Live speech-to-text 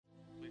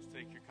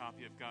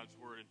copy of God's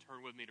Word and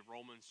turn with me to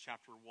Romans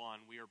chapter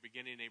 1. We are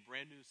beginning a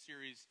brand new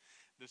series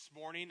this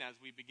morning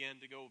as we begin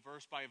to go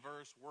verse by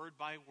verse, word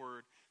by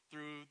word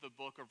through the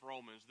book of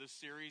Romans. This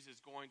series is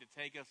going to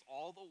take us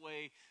all the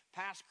way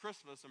past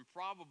Christmas and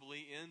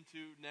probably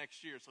into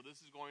next year. So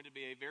this is going to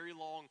be a very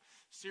long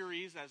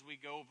series as we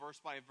go verse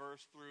by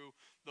verse through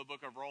the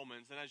book of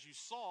Romans. And as you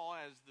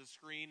saw, as the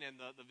screen and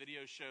the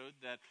video showed,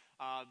 that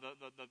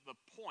the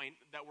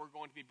point that we're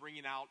going to be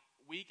bringing out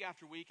week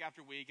after week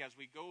after week as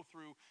we go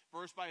through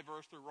verse by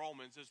verse through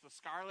Romans is the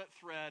scarlet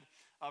thread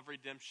of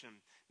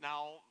redemption.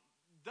 Now,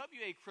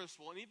 W.A.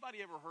 Criswell, anybody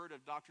ever heard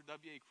of Dr.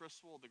 W.A.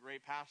 Criswell, the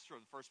great pastor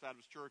of the First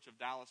Baptist Church of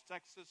Dallas,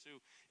 Texas, who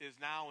is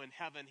now in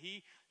heaven?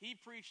 He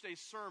preached a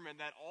sermon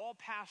that all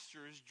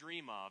pastors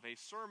dream of, a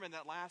sermon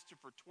that lasted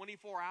for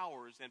 24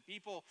 hours, and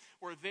people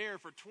were there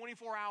for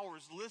 24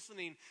 hours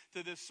listening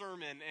to this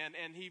sermon,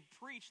 and he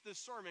preached this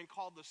sermon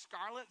called The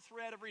Scarlet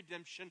Thread of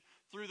Redemption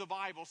through the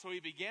Bible. So he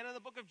began in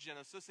the book of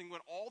Genesis and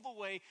went all the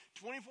way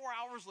 24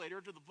 hours later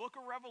to the book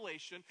of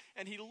Revelation,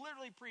 and he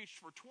literally preached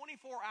for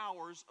 24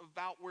 hours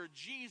about where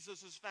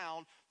Jesus is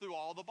found through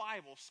all the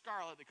Bible,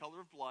 scarlet, the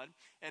color of blood,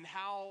 and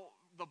how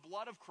the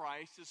blood of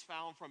Christ is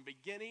found from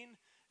beginning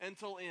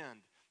until end.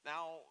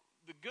 Now,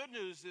 the good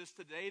news is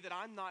today that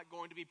I'm not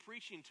going to be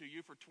preaching to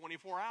you for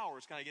 24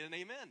 hours. Can I get an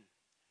amen?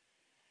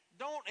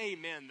 Don't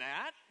amen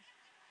that.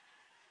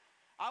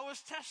 I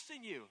was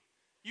testing you.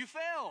 You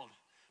failed.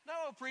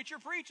 No, preacher,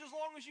 preach as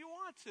long as you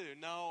want to.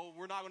 No,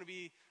 we're not going to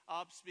be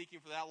up speaking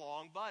for that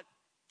long. But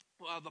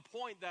the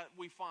point that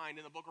we find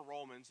in the book of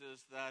Romans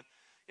is that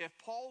if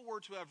Paul were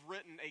to have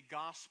written a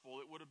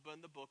gospel, it would have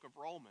been the book of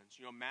Romans.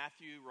 You know,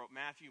 Matthew wrote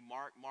Matthew,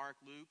 Mark,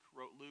 Luke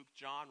wrote Luke,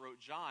 John wrote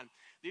John.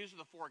 These are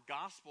the four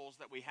gospels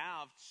that we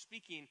have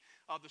speaking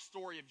of the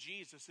story of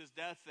Jesus, his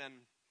death and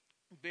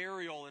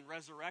burial and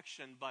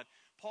resurrection. But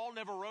Paul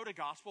never wrote a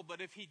gospel, but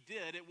if he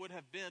did, it would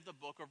have been the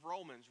book of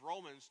Romans.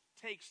 Romans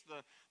takes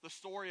the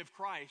story of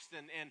Christ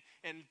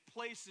and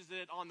places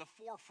it on the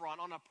forefront,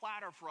 on a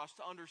platter for us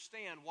to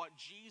understand what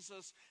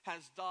Jesus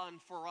has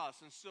done for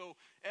us. And so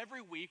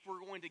every week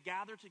we're going to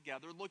gather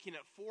together looking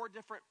at four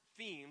different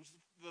themes.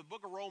 The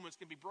book of Romans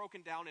can be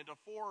broken down into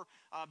four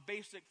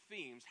basic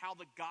themes: how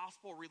the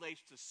gospel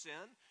relates to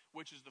sin,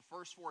 which is the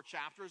first four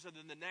chapters, and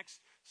then the next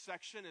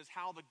section is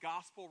how the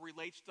gospel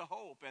relates to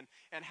hope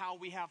and how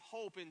we have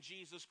hope in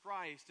Jesus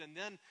Christ. And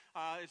then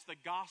it's the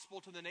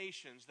gospel to the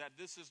nations, that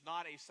this is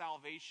not a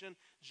salvation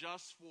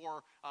just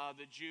for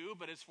the Jew,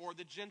 but it's for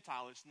the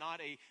Gentile. It's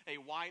not a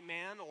white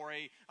man or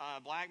a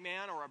black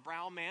man or a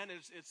brown man.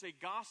 It's a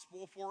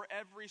gospel for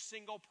every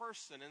single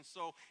person. And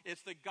so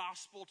it's the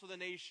gospel to the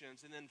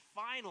nations. And then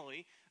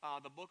finally,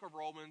 the book of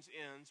Romans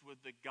ends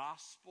with the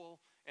gospel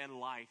and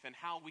life, and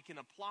how we can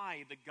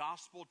apply the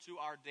gospel to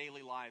our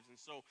daily lives. And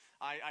so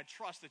I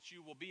trust that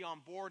you will be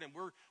on board, and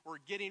we're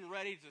getting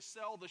ready to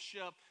sail the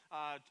ship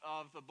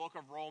of the book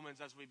of Romans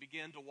as we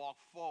begin to walk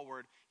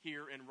forward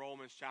here in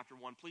Romans chapter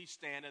 1. Please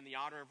stand in the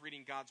honor of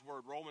reading God's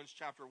word. Romans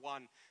chapter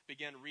 1,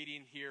 begin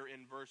reading here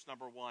in verse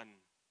number 1.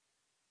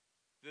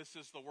 This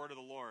is the word of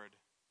the Lord.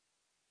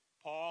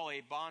 Paul,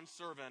 a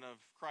bondservant of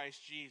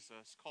Christ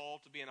Jesus,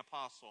 called to be an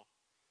apostle,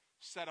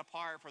 set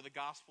apart for the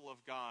gospel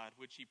of God,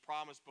 which he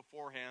promised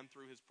beforehand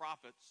through his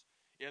prophets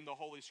in the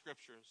Holy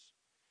Scriptures,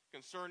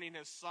 concerning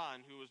his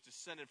Son, who was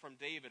descended from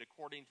David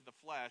according to the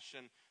flesh,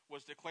 and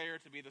was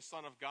declared to be the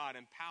Son of God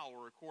in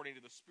power according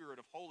to the Spirit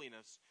of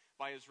holiness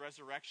by his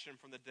resurrection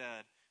from the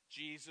dead,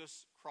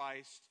 Jesus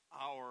Christ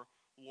our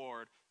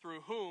Lord,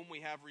 through whom we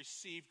have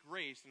received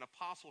grace and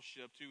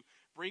apostleship to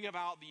bring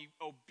about the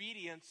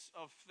obedience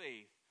of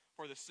faith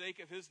for the sake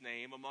of his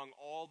name among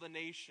all the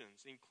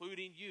nations,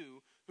 including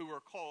you who are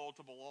called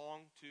to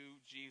belong to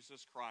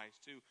Jesus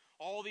Christ. To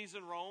all these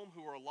in Rome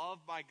who are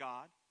loved by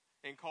God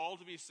and called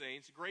to be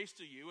saints, grace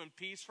to you and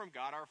peace from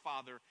God our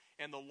Father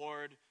and the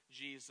Lord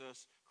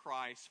Jesus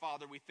Christ.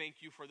 Father, we thank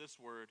you for this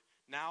word.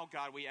 Now,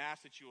 God, we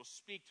ask that you will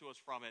speak to us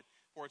from it,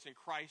 for it's in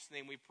Christ's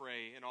name we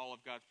pray, and all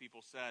of God's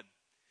people said.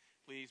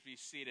 Please be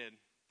seated.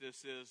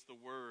 This is the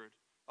word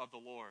of the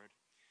Lord.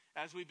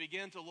 As we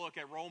begin to look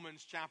at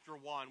Romans chapter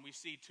 1, we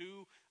see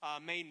two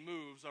main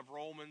moves of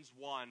Romans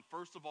 1.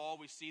 First of all,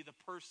 we see the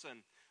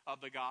person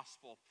of the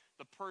gospel.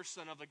 The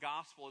person of the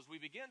gospel. As we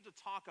begin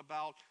to talk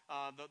about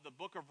the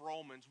book of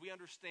Romans, we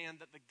understand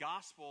that the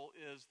gospel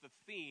is the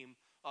theme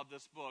of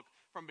this book.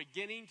 From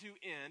beginning to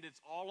end,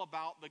 it's all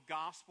about the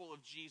gospel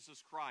of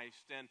Jesus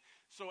Christ. And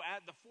so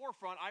at the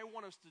forefront, I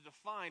want us to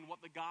define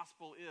what the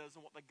gospel is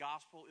and what the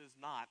gospel is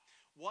not.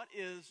 What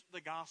is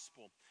the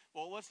gospel?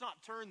 Well, let's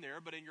not turn there,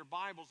 but in your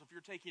Bibles, if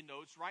you're taking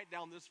notes, write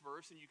down this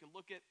verse, and you can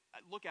look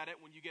at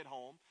it when you get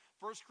home.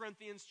 1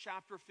 Corinthians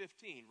chapter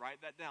 15,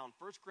 write that down.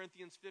 1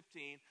 Corinthians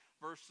 15,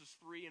 verses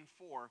 3 and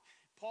 4.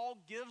 Paul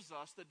gives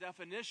us the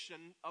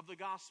definition of the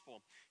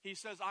gospel. He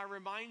says, I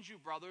remind you,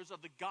 brothers,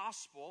 of the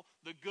gospel,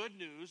 the good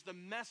news, the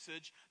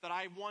message that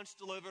I once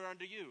delivered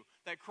unto you,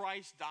 that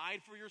Christ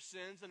died for your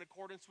sins in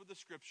accordance with the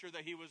Scripture,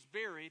 that he was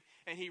buried,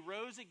 and he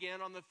rose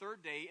again on the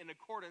third day in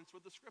accordance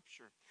with the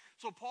Scripture.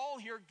 So Paul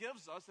here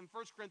gives us, in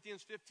 1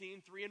 Corinthians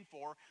 15, 3 and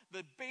 4,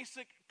 the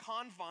basic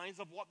confines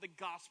of what the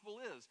gospel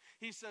is.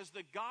 He says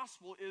the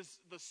gospel is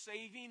the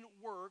saving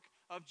work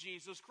of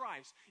Jesus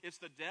Christ. It's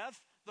the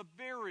death, the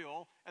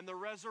burial, and the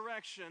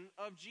resurrection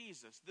of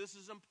Jesus. This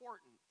is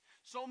important.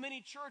 So many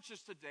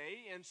churches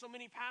today and so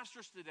many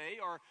pastors today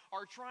are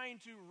trying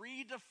to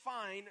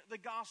redefine the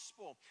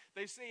gospel.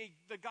 They say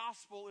the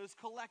gospel is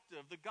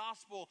collective. The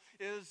gospel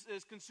is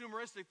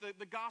consumeristic.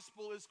 The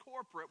gospel is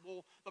corporate.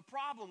 Well, the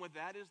problem with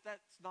that is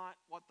that's not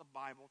what the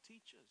Bible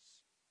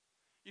teaches.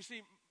 You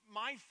see,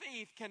 my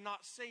faith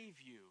cannot save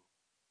you.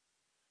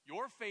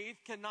 Your faith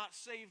cannot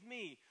save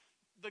me.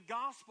 The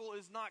gospel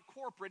is not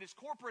corporate. It's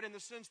corporate in the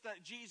sense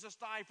that Jesus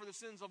died for the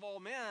sins of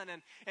all men,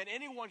 and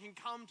anyone can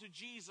come to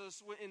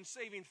Jesus in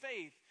saving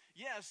faith.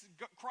 Yes,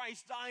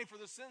 Christ died for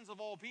the sins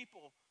of all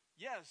people.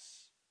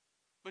 Yes.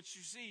 But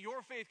you see,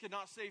 your faith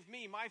cannot save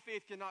me. My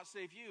faith cannot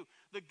save you.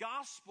 The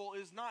gospel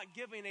is not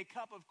giving a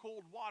cup of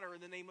cold water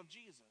in the name of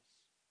Jesus.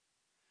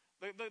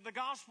 The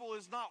gospel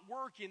is not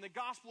working. The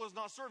gospel is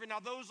not serving. Now,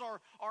 those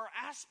are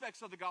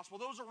aspects of the gospel.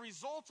 Those are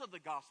results of the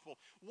gospel.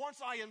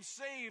 Once I am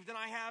saved and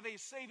I have a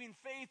saving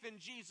faith in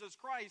Jesus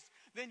Christ,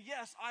 then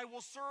yes, I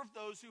will serve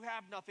those who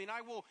have nothing.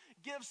 I will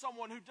give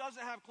someone who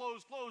doesn't have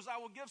clothes. I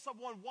will give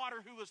someone water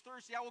who is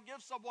thirsty. I will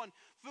give someone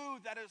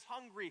food that is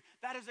hungry.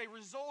 That is a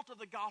result of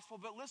the gospel.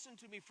 But listen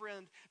to me,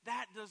 friend,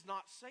 that does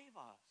not save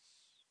us.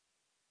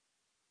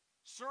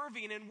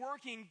 Serving and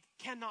working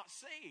cannot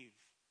save.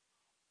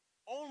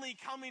 Only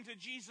coming to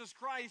Jesus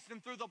Christ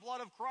and through the blood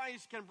of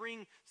Christ can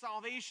bring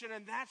salvation,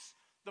 and that's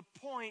the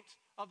point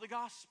of the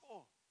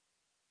gospel.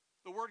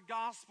 The word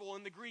gospel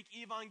in the Greek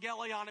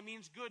evangelion, it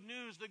means good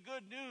news. The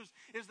good news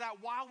is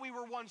that while we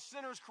were once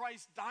sinners,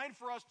 Christ died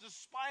for us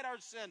despite our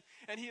sin,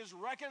 and he has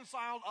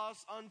reconciled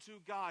us unto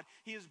God.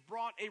 He has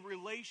brought a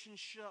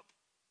relationship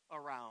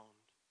around.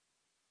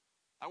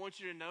 I want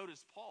you to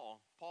notice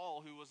Paul,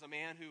 who was a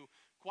man who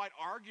quite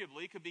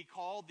arguably could be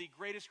called the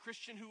greatest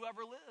Christian who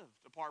ever lived,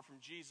 apart from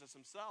Jesus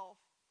himself.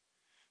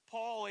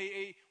 Paul,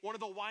 one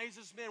of the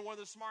wisest men, one of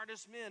the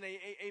smartest men,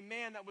 a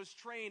man that was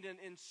trained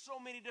in so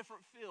many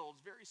different fields,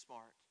 very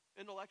smart,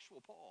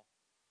 intellectual Paul.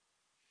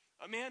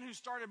 A man who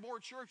started more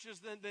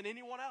churches than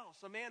anyone else.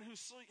 A man who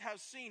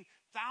has seen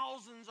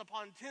thousands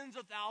upon tens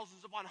of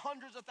thousands upon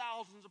hundreds of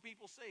thousands of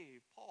people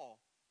saved, Paul.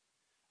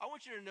 I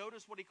want you to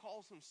notice what he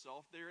calls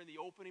himself there in the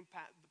opening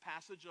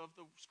passage of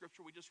the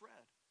scripture we just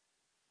read.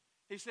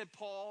 He said,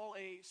 Paul,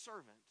 a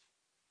servant.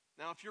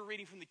 Now, if you're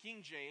reading from the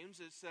King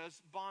James, it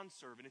says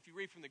bondservant. If you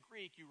read from the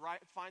Greek, you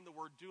find the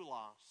word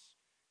doulos.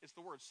 It's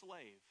the word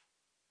slave.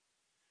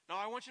 Now,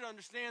 I want you to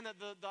understand that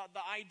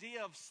the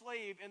idea of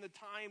slave in the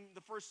time,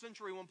 the first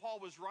century when Paul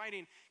was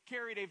writing,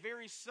 carried a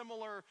very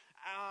similar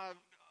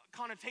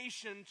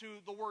connotation to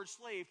the word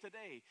slave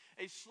today.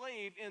 A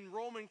slave in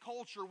Roman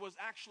culture was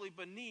actually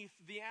beneath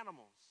the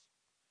animals.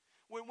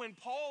 When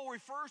Paul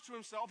refers to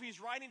himself,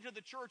 he's writing to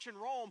the church in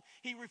Rome,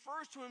 he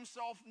refers to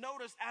himself,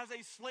 notice, as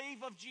a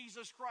slave of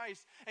Jesus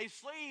Christ. A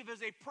slave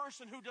is a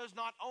person who does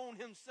not own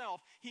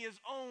himself. He is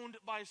owned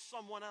by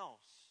someone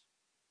else.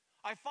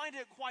 I find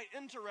it quite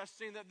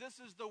interesting that this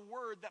is the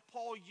word that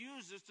Paul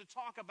uses to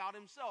talk about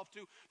himself,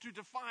 to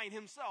define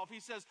himself. He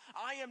says,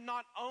 I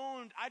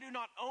do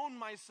not own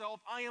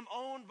myself, I am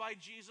owned by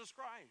Jesus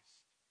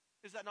Christ.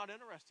 Is that not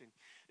interesting?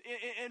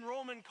 In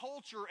Roman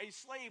culture, a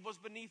slave was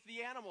beneath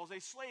the animals. A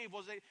slave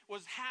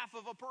was half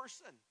of a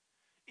person.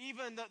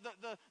 Even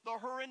the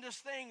horrendous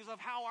things of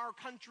how our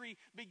country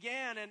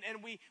began,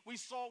 and we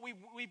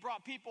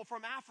brought people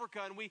from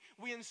Africa and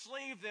we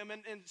enslaved them,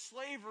 and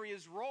slavery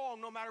is wrong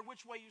no matter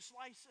which way you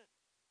slice it.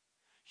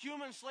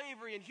 Human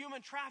slavery and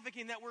human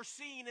trafficking that we're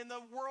seeing in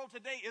the world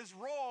today is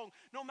wrong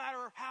no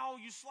matter how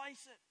you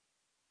slice it.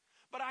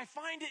 But I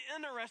find it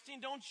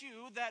interesting, don't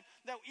you, that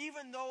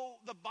even though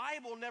the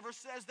Bible never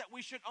says that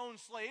we should own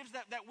slaves,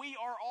 that we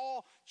are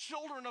all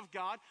children of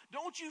God,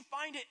 don't you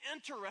find it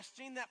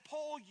interesting that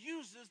Paul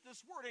uses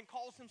this word and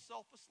calls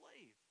himself a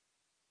slave?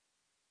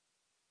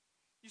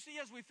 You see,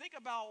 as we think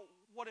about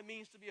what it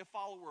means to be a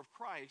follower of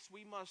Christ,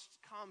 we must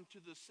come to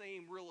the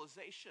same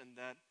realization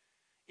that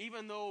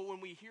even though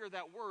when we hear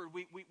that word,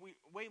 we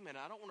wait a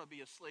minute, I don't want to be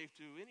a slave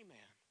to any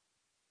man.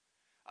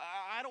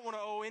 I don't want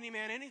to owe any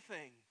man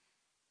anything.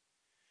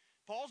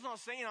 Paul's not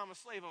saying I'm a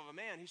slave of a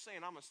man. He's saying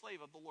I'm a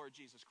slave of the Lord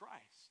Jesus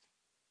Christ.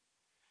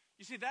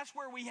 You see, that's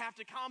where we have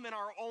to come in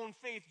our own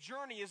faith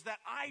journey, is that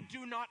I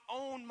do not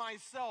own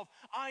myself.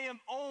 I am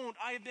owned.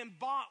 I have been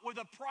bought with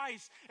a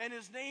price, and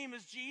his name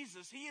is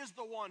Jesus. He is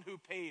the one who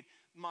paid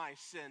my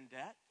sin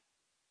debt.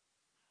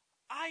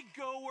 I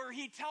go where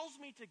he tells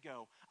me to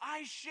go.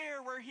 I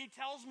share where he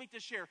tells me to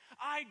share.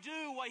 I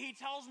do what he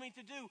tells me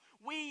to do.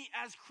 We,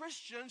 as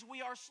Christians,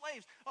 we are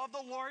slaves of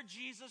the Lord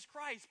Jesus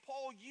Christ.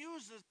 Paul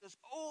uses this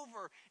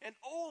over and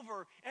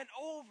over and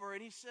over,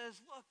 and he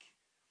says, look,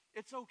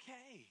 it's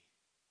okay.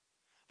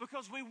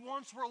 Because we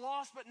once were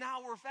lost, but now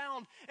we're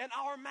found. And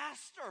our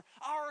Master,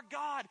 our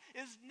God,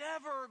 is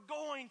never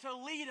going to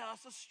lead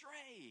us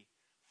astray.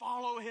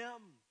 Follow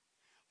him.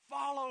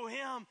 Follow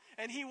him,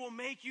 and he will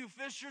make you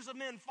fishers of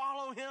men.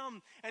 Follow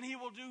him, and he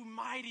will do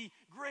mighty,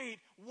 great,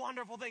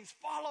 wonderful things.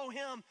 Follow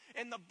him,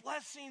 and the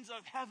blessings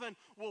of heaven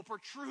will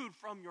protrude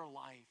from your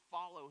life.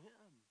 Follow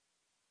him.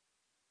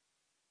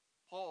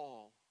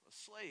 Paul, a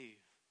slave,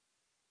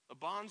 a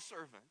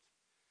bondservant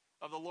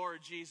of the Lord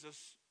Jesus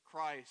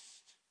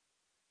Christ.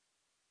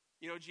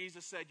 You know,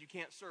 Jesus said you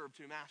can't serve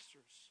two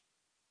masters.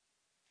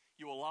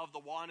 You will love the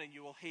one and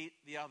you will hate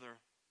the other.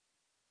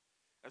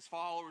 As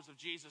followers of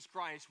Jesus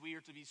Christ, we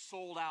are to be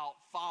sold out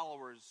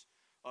followers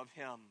of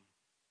him.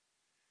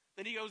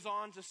 Then he goes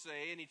on to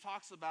say, and he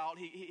talks about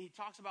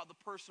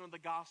the person of the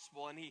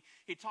gospel, and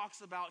he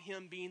talks about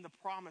him being the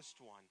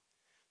promised one.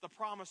 The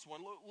promised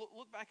one.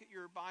 Look back at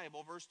your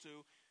Bible, verse 2.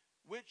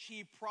 Which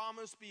he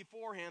promised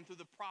beforehand through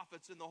the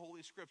prophets in the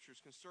Holy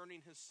Scriptures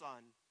concerning his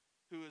Son,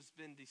 who has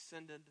been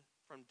descended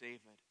from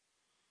David.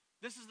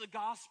 This is the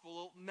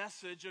gospel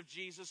message of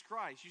Jesus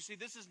Christ. You see,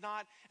 this is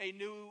not a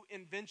new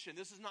invention.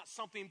 This is not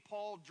something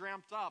Paul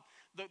dreamt up.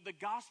 The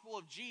gospel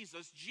of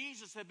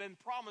Jesus had been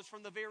promised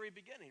from the very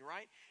beginning,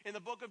 right? In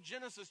the book of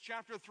Genesis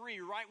chapter 3,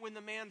 right when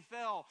the man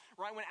fell,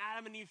 right when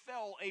Adam and Eve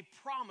fell, a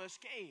promise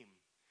came.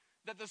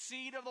 That the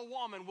seed of the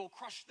woman will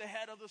crush the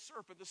head of the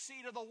serpent. The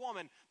seed of the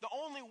woman. The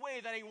only way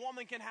that a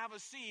woman can have a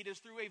seed is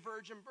through a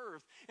virgin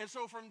birth. And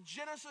so from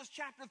Genesis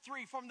chapter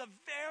 3, from the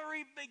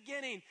very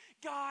beginning,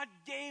 God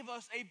gave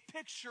us a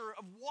picture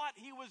of what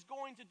he was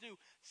going to do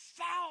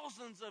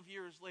thousands of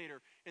years later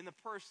in the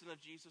person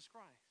of Jesus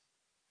Christ.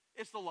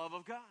 It's the love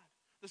of God.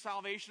 The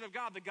salvation of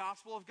God. The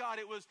gospel of God.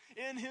 It was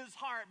in his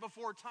heart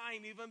before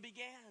time even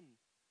began.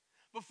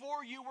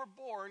 Before you were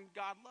born,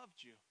 God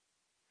loved you.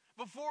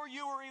 Before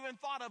you were even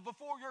thought of,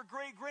 before your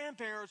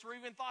great-grandparents were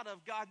even thought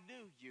of, God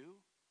knew you,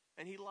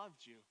 and he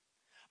loved you.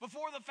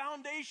 Before the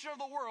foundation of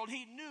the world,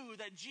 he knew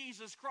that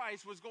Jesus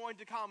Christ was going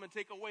to come and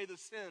take away the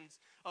sins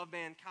of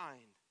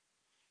mankind.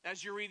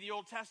 As you read the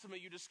Old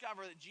Testament, you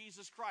discover that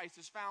Jesus Christ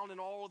is found in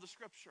all of the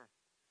Scripture.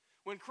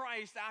 When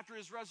Christ, after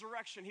his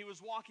resurrection, he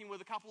was walking with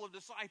a couple of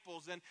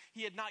disciples, and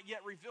he had not yet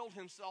revealed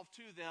himself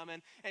to them.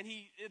 And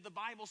the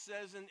Bible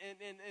says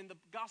in the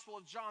Gospel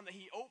of John that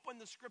he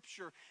opened the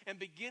Scripture, and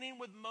beginning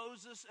with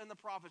Moses and the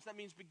prophets, that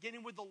means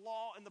beginning with the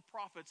law and the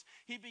prophets,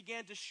 he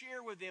began to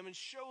share with them and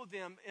show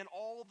them in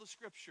all of the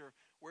Scripture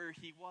where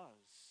he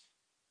was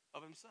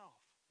of himself.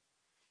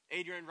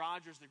 Adrian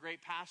Rogers, the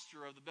great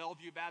pastor of the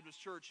Bellevue Baptist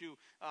Church, who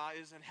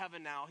is in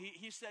heaven now,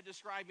 he said,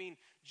 describing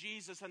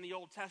Jesus in the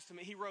Old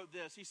Testament, he wrote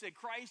this. He said,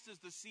 Christ is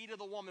the seed of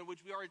the woman,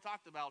 which we already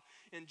talked about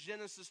in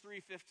Genesis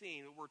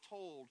 3:15, we're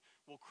told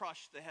will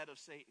crush the head of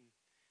Satan.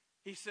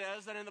 He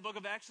says that in the book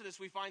of Exodus,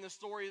 we find the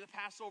story of the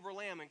Passover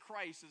lamb, and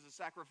Christ is the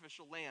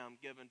sacrificial lamb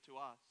given to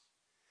us.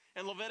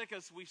 In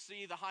Leviticus, we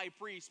see the high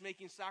priest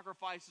making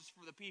sacrifices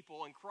for the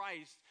people, and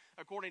Christ,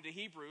 according to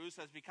Hebrews,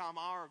 has become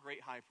our great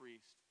high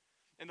priest.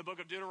 In the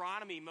book of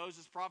Deuteronomy,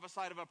 Moses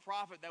prophesied of a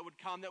prophet that would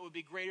come that would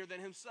be greater than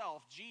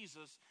himself.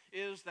 Jesus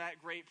is that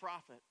great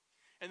prophet.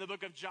 In the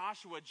book of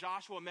Joshua,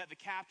 Joshua met the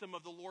captain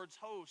of the Lord's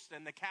host,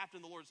 and the captain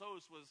of the Lord's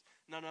host was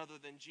none other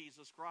than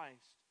Jesus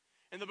Christ.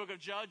 In the book of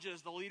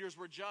Judges, the leaders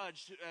were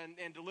judged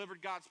and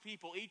delivered God's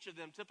people, each of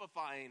them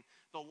typifying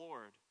the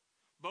Lord.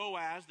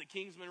 Boaz, the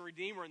kinsman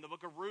redeemer in the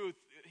book of Ruth,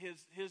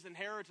 his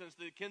inheritance,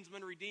 the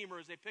kinsman redeemer,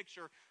 is a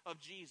picture of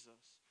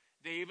Jesus.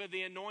 David,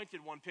 the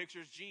anointed one,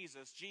 pictures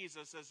Jesus.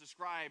 Jesus is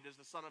described as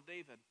the son of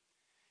David.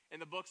 In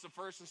the books of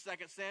 1st and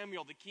 2nd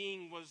Samuel, the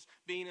king was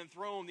being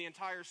enthroned. The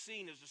entire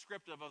scene is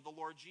descriptive of the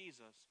Lord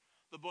Jesus.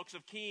 The books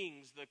of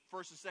Kings, the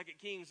 1st and 2nd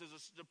Kings, is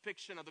a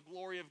depiction of the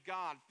glory of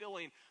God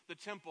filling the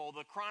temple.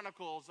 The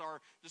Chronicles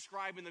are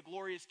describing the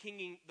glorious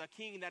king, the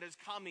king that is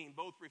coming,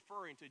 both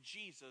referring to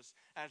Jesus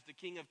as the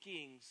King of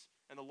Kings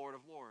and the Lord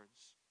of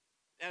Lords.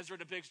 Ezra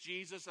depicts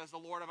Jesus as the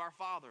Lord of our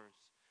fathers.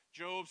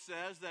 Job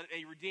says that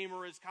a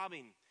Redeemer is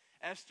coming.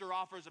 Esther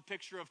offers a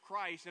picture of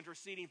Christ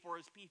interceding for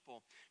his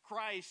people.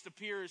 Christ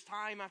appears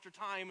time after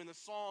time in the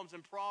Psalms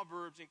and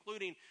Proverbs,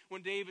 including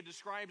when David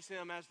describes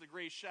him as the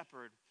great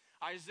shepherd.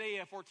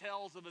 Isaiah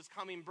foretells of his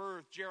coming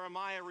birth.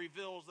 Jeremiah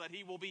reveals that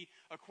he will be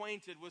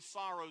acquainted with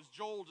sorrows.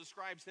 Joel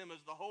describes him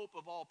as the hope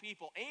of all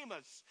people.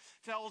 Amos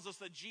tells us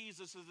that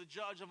Jesus is the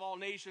judge of all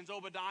nations.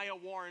 Obadiah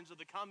warns of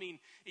the coming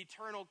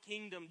eternal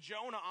kingdom.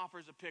 Jonah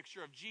offers a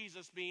picture of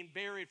Jesus being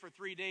buried for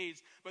 3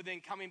 days, but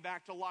then coming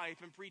back to life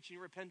and preaching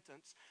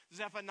repentance.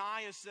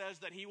 Zephaniah says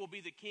that he will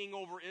be the king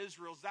over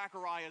Israel.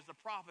 Zechariah is the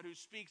prophet who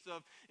speaks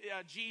of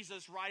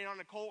Jesus riding on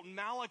a colt. And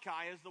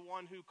Malachi is the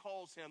one who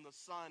calls him the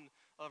Son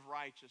of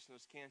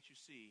Righteousness. Can't you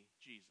see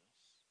Jesus?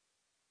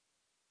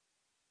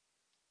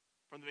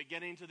 From the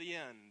beginning to the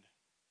end,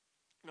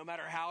 no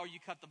matter how you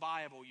cut the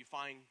Bible, you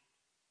find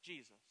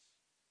Jesus.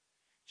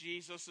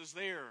 Jesus is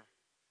there.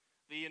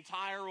 The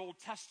entire Old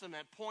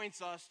Testament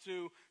points us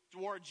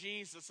toward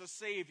Jesus, a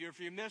Savior. If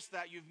you miss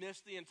that, you've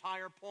missed the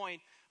entire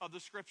point of the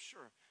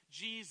Scripture.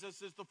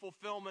 Jesus is the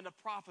fulfillment of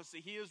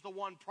prophecy. He is the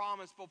one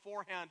promised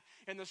beforehand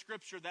in the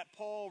Scripture that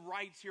Paul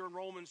writes here in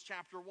Romans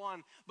chapter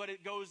 1. But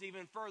it goes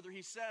even further.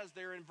 He says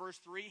there in verse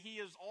 3, he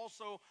is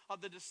also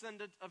of the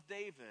descendant of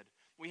David.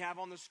 We have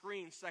on the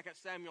screen 2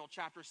 Samuel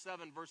chapter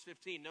 7, verse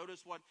 15.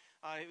 Notice what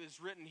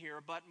is written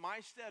here. But my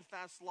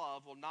steadfast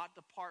love will not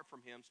depart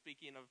from him,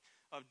 speaking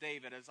of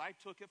David, as I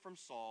took it from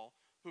Saul,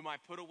 whom I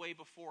put away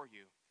before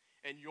you.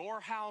 And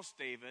your house,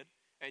 David,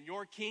 and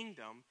your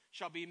kingdom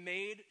shall be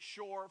made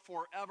sure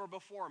forever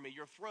before me.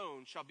 Your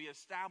throne shall be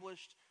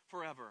established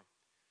forever.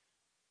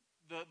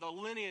 The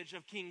lineage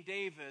of King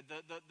David,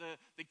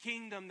 the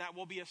kingdom that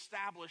will be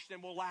established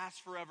and will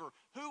last forever.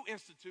 Who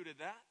instituted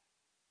that?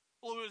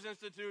 Well, it was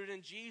instituted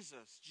in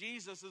Jesus.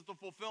 Jesus is the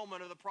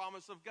fulfillment of the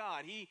promise of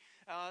God. He,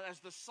 as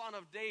the son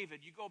of David,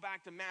 you go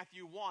back to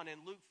Matthew 1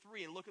 and Luke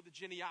 3 and look at the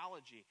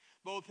genealogy.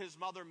 Both his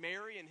mother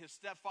Mary and his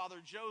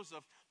stepfather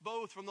Joseph,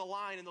 both from the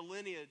line and the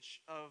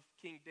lineage of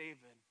King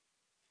David.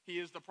 He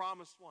is the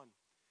promised one.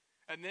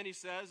 And then he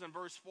says in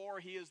verse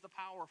 4, he is the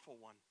powerful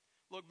one.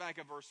 Look back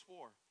at verse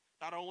 4.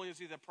 Not only is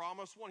he the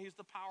promised one, he's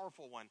the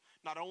powerful one.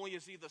 Not only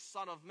is he the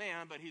Son of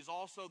Man, but he's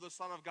also the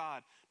Son of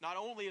God. Not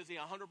only is he 100%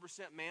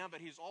 man,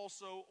 but he's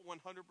also 100%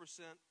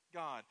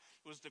 God.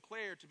 He was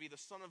declared to be the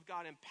Son of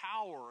God in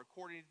power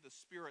according to the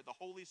Spirit, the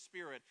Holy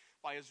Spirit,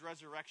 by his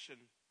resurrection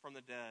from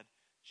the dead,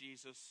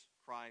 Jesus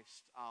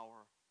Christ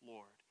our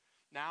Lord.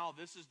 Now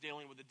this is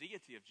dealing with the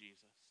deity of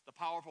Jesus, the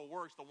powerful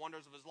works, the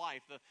wonders of his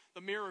life,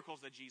 the miracles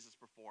that Jesus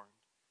performed.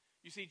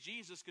 You see,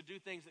 Jesus could do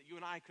things that you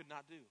and I could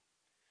not do.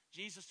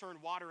 Jesus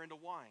turned water into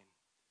wine.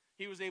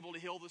 He was able to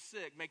heal the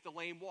sick, make the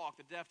lame walk,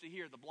 the deaf to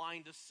hear, the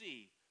blind to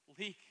see.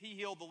 He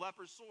healed the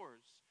leper's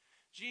sores.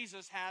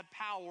 Jesus had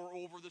power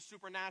over the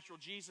supernatural.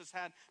 Jesus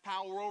had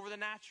power over the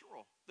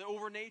natural,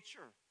 over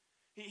nature.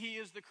 He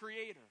is the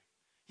creator.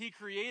 He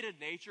created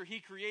nature.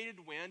 He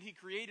created wind. He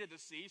created the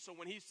sea. So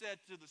when he said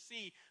to the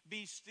sea,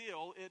 be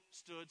still, it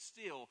stood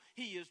still.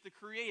 He is the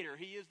creator.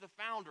 He is the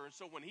founder. And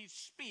so when he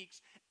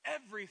speaks,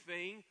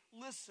 everything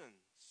listens.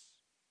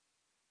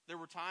 There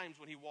were times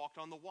when he walked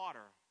on the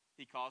water.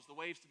 He caused the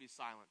waves to be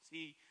silenced.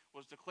 He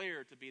was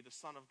declared to be the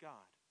Son of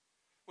God.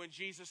 When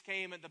Jesus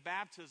came at the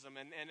baptism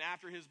and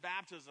after his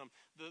baptism,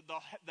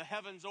 the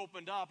heavens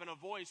opened up and a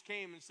voice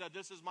came and said,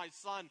 this is my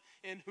Son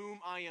in whom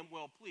I am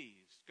well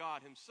pleased.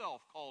 God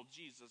himself called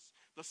Jesus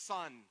the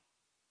Son.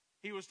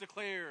 He was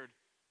declared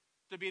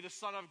to be the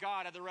Son of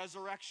God at the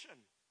resurrection.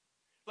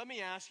 Let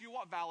me ask you,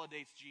 what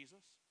validates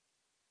Jesus?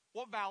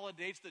 What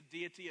validates the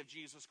deity of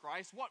Jesus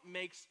Christ? What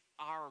makes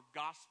our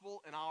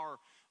gospel and our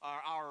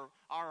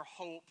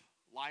hope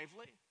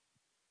lively?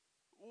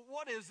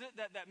 What is it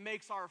that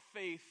makes our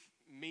faith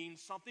mean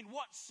something?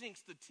 What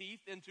sinks the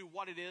teeth into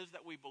what it is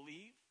that we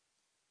believe?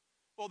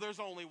 Well, there's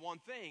only one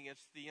thing.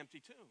 It's the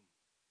empty tomb.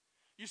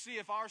 You see,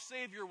 if our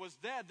Savior was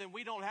dead, then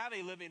we don't have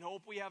a living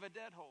hope. We have a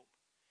dead hope.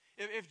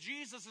 If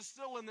Jesus is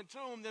still in the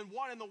tomb, then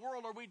what in the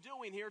world are we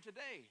doing here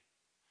today?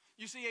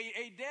 You see,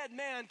 a dead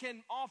man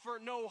can offer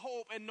no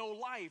hope and no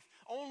life.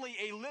 Only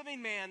a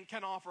living man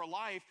can offer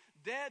life.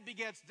 Dead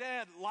begets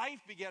dead. Life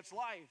begets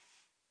life.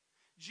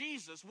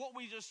 Jesus, what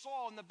we just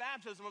saw in the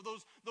baptism of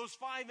those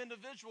five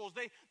individuals,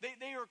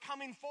 they are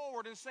coming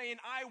forward and saying,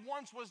 I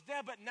once was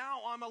dead, but now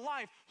I'm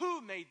alive.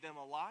 Who made them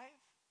alive?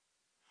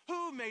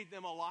 Who made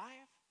them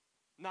alive?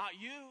 Not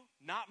you,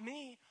 not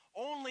me.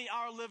 Only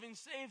our living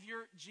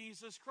Savior,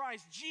 Jesus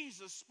Christ.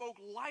 Jesus spoke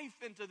life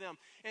into them.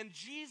 And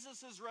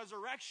Jesus'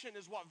 resurrection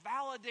is what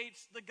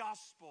validates the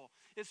gospel.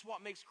 It's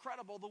what makes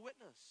credible the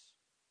witness.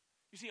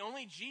 You see,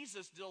 only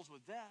Jesus deals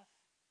with death.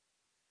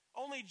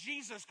 Only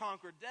Jesus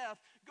conquered death.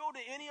 Go to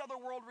any other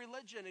world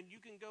religion and you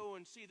can go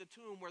and see the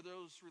tomb where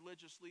those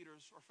religious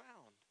leaders are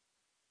found.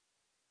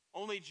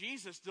 Only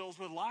Jesus deals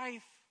with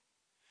life.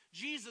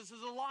 Jesus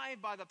is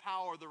alive by the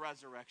power of the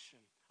resurrection.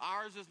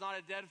 Ours is not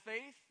a dead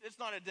faith. It's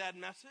not a dead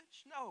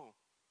message. No.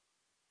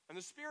 And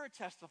the Spirit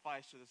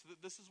testifies to this.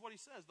 This is what he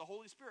says. The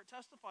Holy Spirit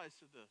testifies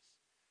to this.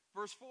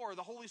 Verse 4,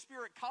 the Holy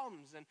Spirit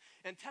comes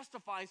and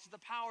testifies to the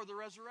power of the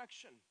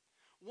resurrection.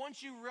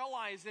 Once you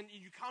realize and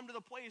you come to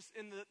the place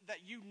that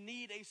you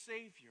need a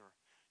Savior,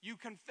 you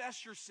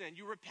confess your sin,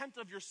 you repent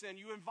of your sin,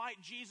 you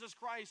invite Jesus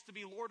Christ to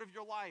be Lord of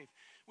your life.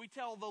 We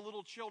tell the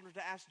little children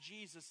to ask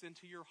Jesus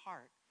into your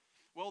heart.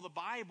 Well, the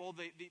Bible,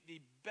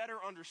 the better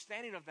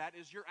understanding of that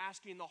is you're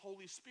asking the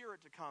Holy Spirit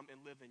to come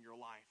and live in your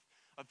life.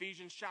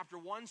 Ephesians chapter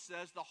 1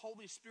 says the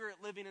Holy Spirit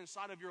living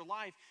inside of your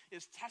life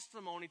is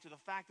testimony to the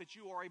fact that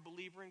you are a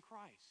believer in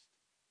Christ.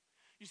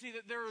 You see,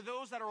 that there are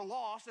those that are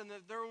lost and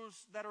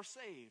those that are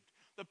saved.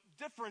 The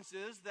difference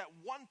is that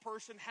one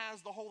person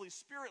has the Holy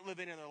Spirit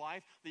living in their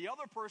life, the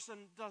other person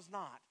does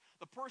not.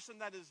 The person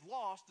that is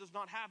lost does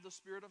not have the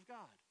Spirit of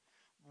God.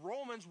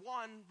 Romans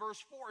 1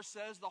 verse 4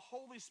 says the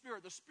Holy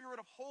Spirit, the Spirit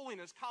of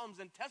holiness, comes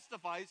and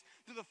testifies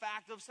to the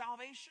fact of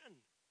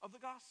salvation, of the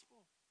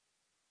gospel.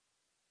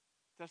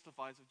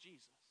 Testifies of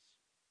Jesus.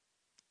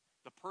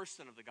 the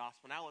person of the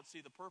gospel. Now let's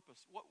see the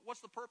purpose.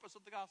 What's the purpose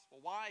of the gospel?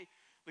 Why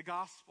the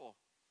gospel?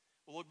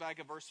 We'll look back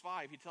at verse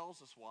 5. He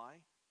tells us why.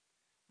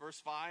 Verse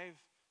 5,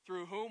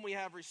 through whom we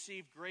have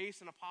received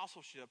grace and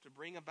apostleship to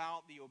bring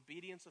about the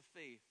obedience of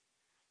faith.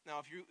 Now,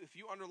 if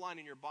you underline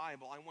in your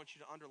Bible, I want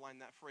you to underline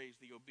that phrase,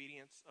 the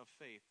obedience of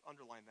faith.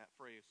 Underline that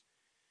phrase.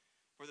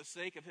 For the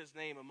sake of his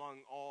name among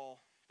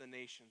all the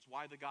nations.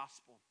 Why the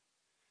gospel?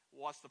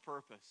 What's the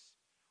purpose?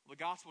 Well,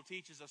 the gospel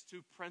teaches us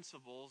two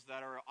principles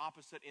that are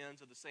opposite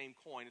ends of the same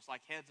coin. It's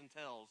like heads and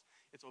tails.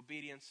 It's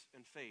obedience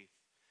and faith.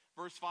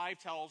 Verse 5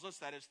 tells us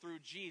that it's through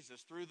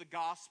Jesus, through the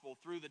gospel,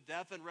 through the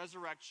death and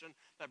resurrection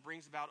that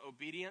brings about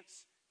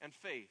obedience and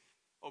faith.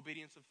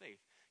 Obedience and faith.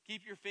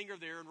 Keep your finger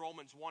there in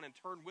Romans 1 and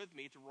turn with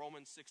me to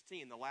Romans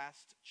 16, the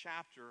last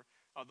chapter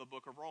of the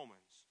book of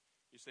Romans.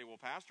 You say, well,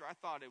 Pastor, I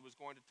thought it was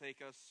going to take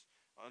us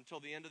until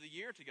the end of the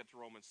year to get to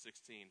Romans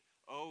 16.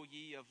 O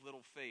ye of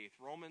little faith.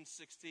 Romans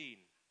 16.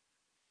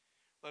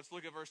 Let's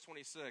look at verse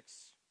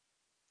 26.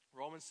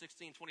 Romans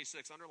 16,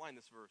 26. Underline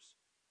this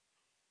verse.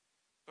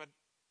 But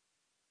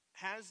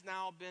has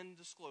now been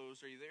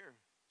disclosed. Are you there?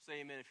 Say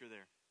amen if you're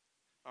there.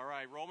 All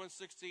right, Romans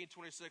 16,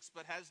 26.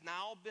 But has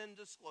now been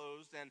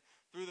disclosed and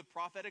through the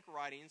prophetic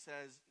writings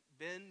has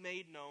been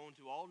made known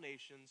to all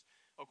nations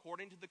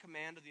according to the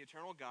command of the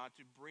eternal God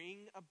to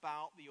bring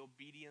about the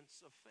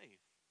obedience of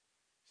faith.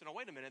 So now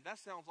wait a minute, that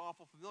sounds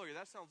awful familiar.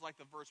 That sounds like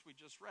the verse we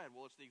just read.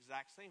 Well, it's the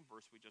exact same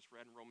verse we just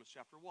read in Romans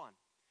chapter 1.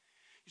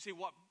 You see,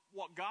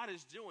 what God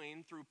is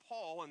doing through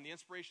Paul and the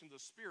inspiration of the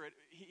Spirit,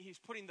 he's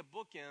putting the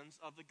bookends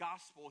of the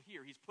gospel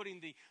here. He's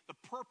putting the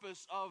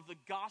purpose of the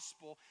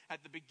gospel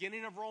at the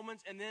beginning of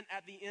Romans and then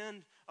at the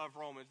end of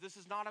Romans. This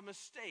is not a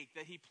mistake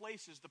that he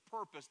places the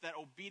purpose, that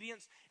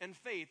obedience and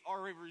faith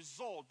are a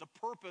result, the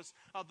purpose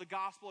of the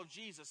gospel of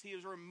Jesus. He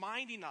is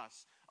reminding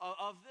us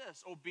of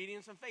this,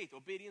 obedience and faith,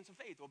 obedience and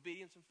faith,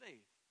 obedience and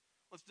faith.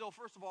 Let's deal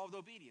first of all with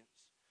obedience.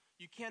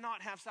 You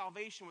cannot have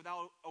salvation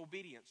without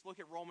obedience. Look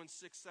at Romans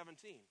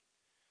 6:17.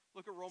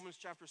 Look at Romans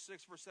chapter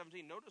 6, verse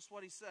 17. Notice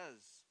what he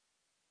says.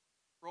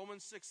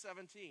 Romans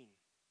 6:17.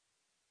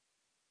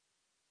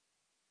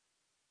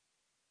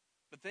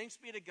 But thanks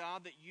be to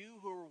God that you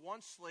who were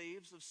once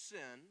slaves of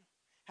sin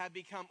have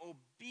become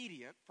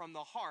obedient from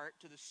the heart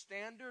to the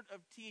standard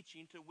of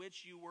teaching to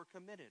which you were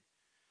committed.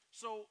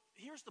 So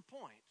here's the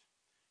point.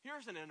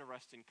 Here's an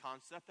interesting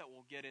concept that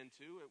we'll get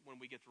into when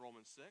we get to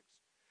Romans 6.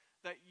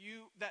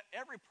 That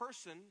every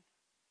person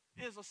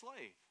is a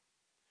slave.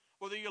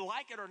 Whether you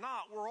like it or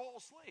not, we're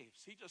all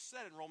slaves. He just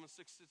said in Romans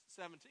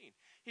 6:17.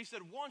 He said,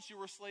 once you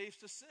were slaves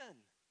to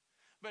sin.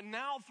 But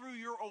now through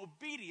your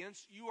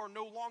obedience, you are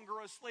no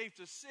longer a slave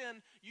to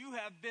sin. You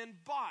have been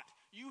bought.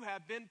 You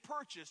have been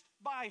purchased.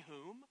 By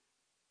whom?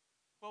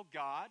 Well,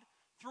 God.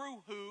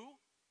 Through who?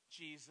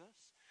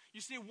 Jesus. You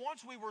see,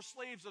 once we were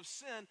slaves of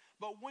sin,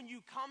 but when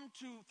you come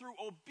through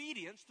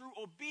obedience,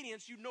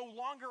 you no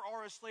longer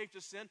are a slave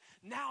to sin.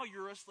 Now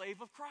you're a slave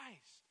of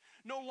Christ.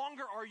 No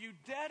longer are you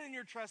dead in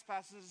your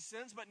trespasses and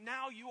sins, but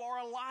now you are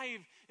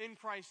alive in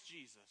Christ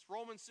Jesus.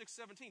 Romans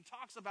 6:17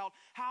 talks about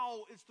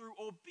how it's through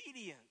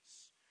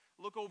obedience.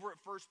 Look over at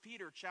 1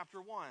 Peter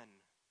chapter 1.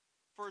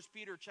 1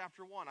 Peter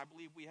chapter 1. I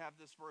believe we have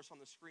this verse on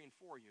the screen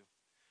for you.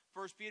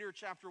 1 Peter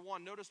chapter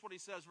 1. Notice what he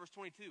says, verse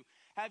 22.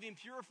 Having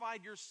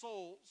purified your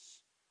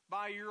souls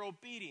by your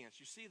obedience.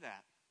 You see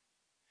that?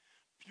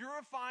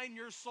 Purifying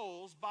your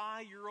souls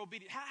by your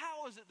obedience.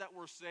 How is it that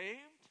we're saved?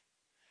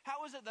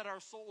 How is it that our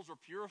souls are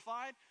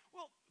purified?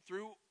 Well,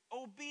 through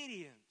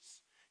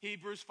obedience.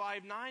 Hebrews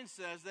 5:9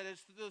 says that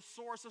it's the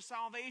source of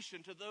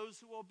salvation to those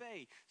who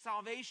obey.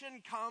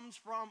 Salvation comes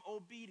from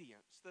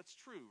obedience. That's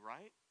true,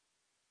 right?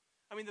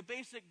 I mean, the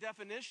basic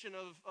definition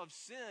of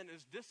sin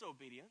is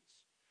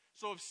disobedience.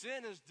 So if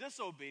sin is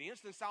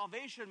disobedience, then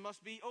salvation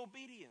must be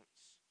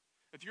obedience.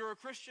 If you're a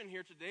Christian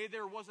here today,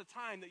 there was a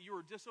time that you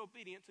were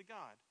disobedient to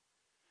God.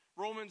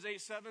 Romans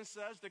 8:7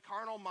 says the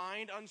carnal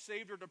mind,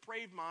 unsaved or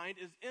depraved mind,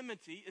 is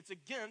enmity. It's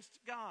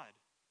against God.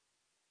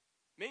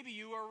 Maybe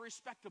you are a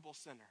respectable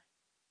sinner.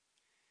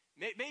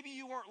 Maybe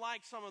you weren't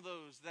like some of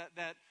those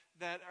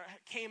that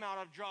came out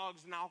of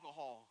drugs and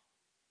alcohol.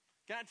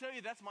 Can I tell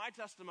you, that's my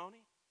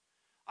testimony.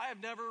 I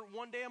have never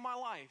one day in my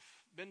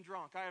life been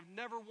drunk. I have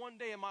never one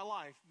day in my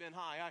life been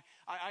high.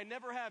 I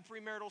never had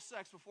premarital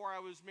sex before I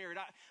was married.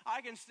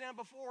 I can stand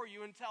before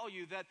you and tell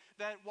you that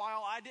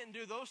while I didn't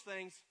do those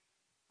things,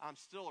 I'm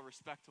still a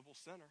respectable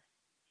sinner.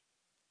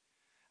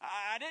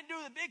 I didn't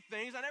do the big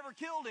things. I never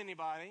killed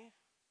anybody,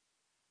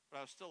 but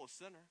I was still a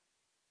sinner.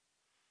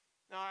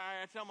 Now,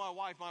 I tell my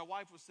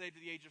wife was saved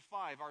at the age of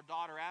 5. Our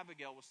daughter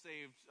Abigail was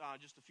saved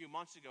just a few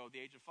months ago at the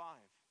age of 5.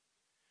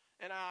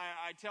 And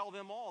I tell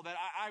them all that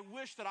I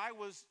wish that I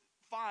was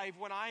 5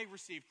 when I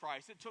received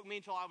Christ. It took me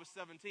until I was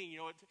 17. You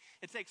know,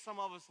 it takes some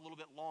of us a little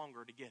bit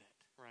longer to get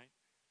it, right?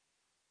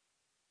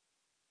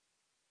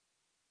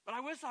 But I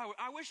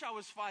wish I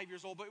was 5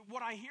 years old. But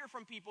what I hear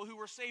from people who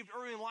were saved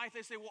early in life,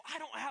 they say, well, I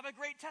don't have a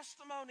great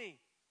testimony.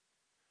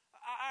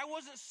 I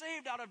wasn't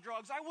saved out of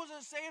drugs. I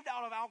wasn't saved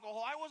out of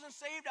alcohol. I wasn't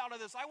saved out of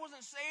this. I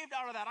wasn't saved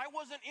out of that. I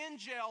wasn't in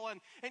jail and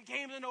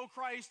came to know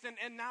Christ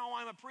and now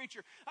I'm a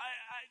preacher.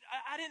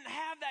 I didn't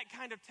have that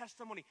kind of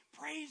testimony.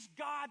 Praise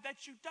God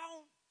that you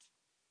don't.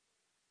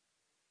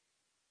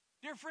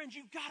 Dear friends,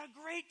 you've got a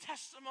great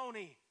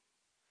testimony.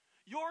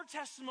 Your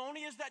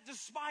testimony is that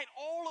despite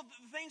all of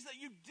the things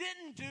that you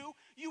didn't do,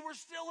 you were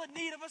still in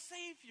need of a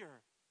Savior.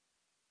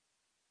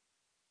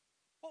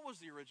 What was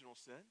the original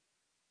sin?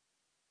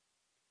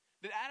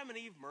 Did Adam and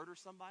Eve murder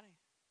somebody?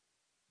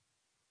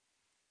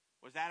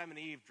 Was Adam and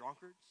Eve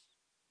drunkards?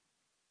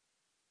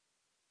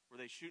 Were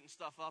they shooting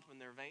stuff up in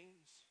their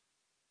veins?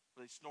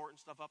 Were they snorting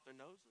stuff up their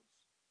noses?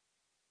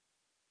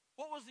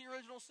 What was the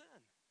original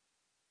sin?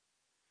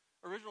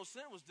 Original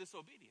sin was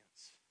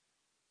disobedience.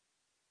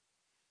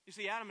 You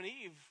see, Adam and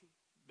Eve,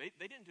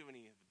 they didn't do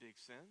any of the big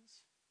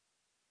sins.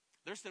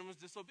 Their sin was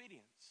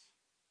disobedience.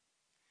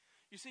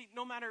 You see,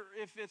 no matter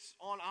if it's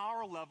on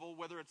our level,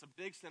 whether it's a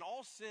big sin,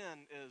 all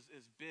sin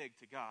is big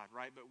to God,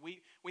 right? But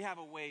we have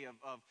a way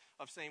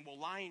of saying, well,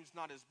 lying's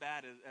not as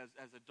bad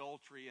as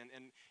adultery,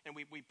 and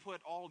we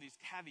put all these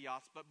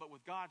caveats, but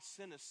with God,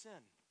 sin is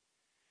sin.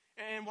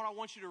 And what I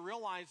want you to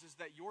realize is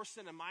that your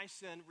sin and my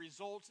sin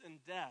results in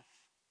death.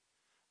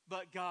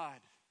 But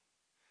God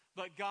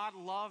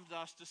loved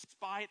us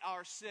despite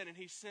our sin, and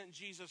He sent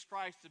Jesus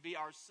Christ to be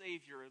our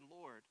Savior and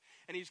Lord.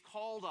 And He's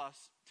called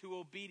us to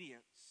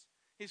obedience.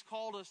 He's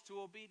called us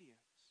to obedience.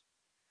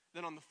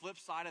 Then on the flip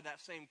side of that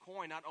same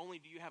coin, not only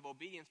do you have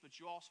obedience, but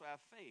you also have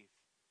faith.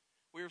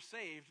 We are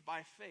saved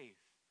by faith.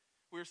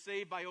 We are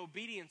saved by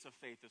obedience of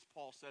faith, as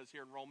Paul says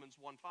here in Romans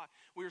 1:5.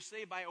 We are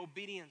saved by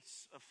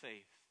obedience of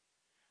faith.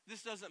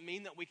 This doesn't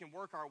mean that we can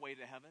work our way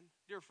to heaven.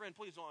 Dear friend,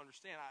 please don't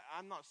understand.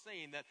 I'm not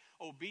saying that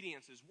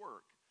obedience is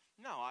work.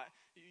 No,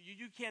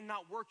 you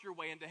cannot work your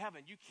way into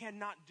heaven. You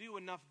cannot do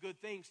enough good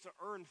things to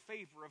earn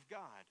favor of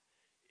God.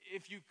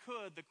 If you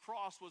could, the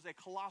cross was a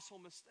colossal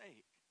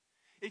mistake.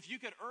 If you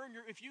can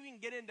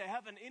get into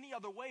heaven any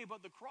other way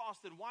but the cross,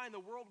 then why in the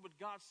world would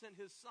God send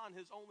His Son,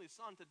 His only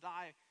Son, to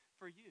die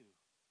for you?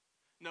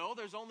 No,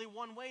 there's only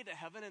one way to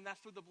heaven, and that's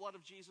through the blood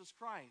of Jesus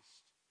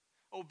Christ.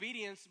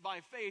 Obedience by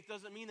faith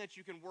doesn't mean that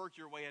you can work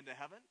your way into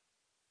heaven.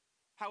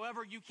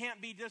 However, you can't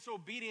be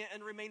disobedient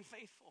and remain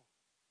faithful.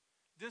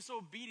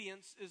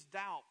 Disobedience is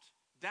doubt.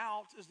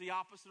 Doubt is the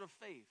opposite of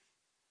faith.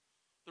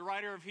 The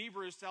writer of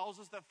Hebrews tells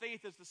us that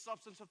faith is the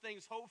substance of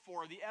things hoped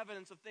for, the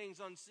evidence of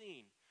things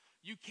unseen.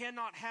 You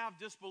cannot have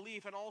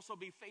disbelief and also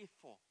be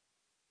faithful.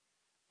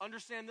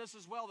 Understand this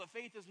as well, that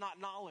faith is not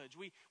knowledge.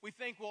 We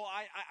think, well,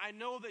 I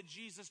know that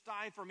Jesus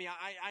died for me.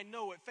 I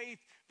know it.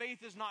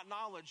 Faith is not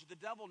knowledge. The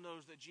devil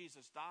knows that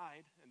Jesus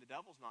died, and the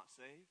devil's not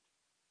saved.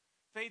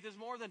 Faith is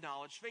more than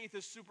knowledge. Faith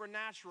is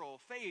supernatural.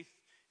 Faith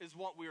is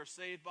what we are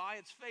saved by.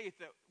 It's faith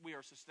that we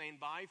are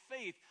sustained by.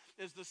 Faith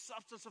is the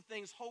substance of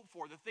things hoped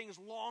for, the things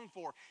longed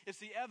for. It's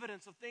the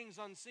evidence of things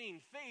unseen.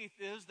 Faith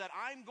is that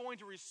I'm going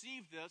to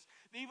receive this,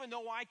 even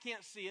though I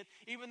can't see it,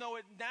 even though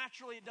it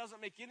doesn't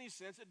make any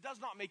sense. It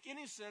does not make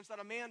any sense that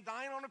a man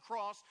dying on a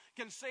cross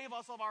can save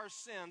us of our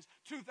sins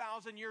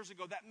 2,000 years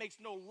ago. That makes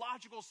no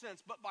logical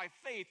sense. But by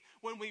faith,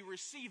 when we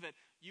receive it,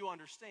 you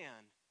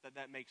understand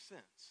that makes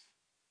sense.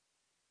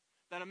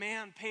 That a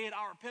man paid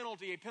our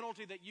penalty, a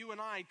penalty that you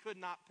and I could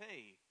not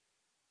pay.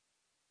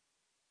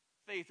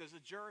 Faith is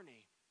a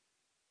journey.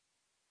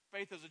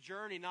 Faith is a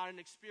journey, not an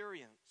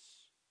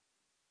experience.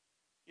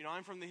 You know,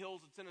 I'm from the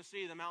hills of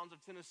Tennessee, the mountains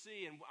of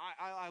Tennessee, and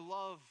I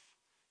love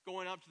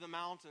going up to the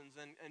mountains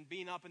and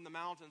being up in the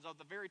mountains. At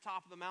the very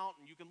top of the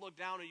mountain, you can look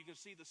down and you can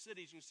see the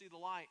cities, you can see the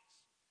lights.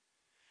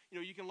 You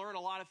know, you can learn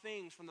a lot of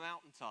things from the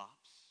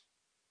mountaintops,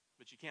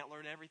 but you can't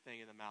learn everything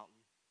in the mountain.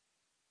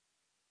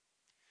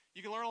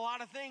 You can learn a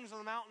lot of things on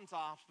the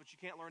mountaintops, but you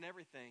can't learn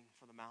everything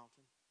from the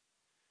mountain.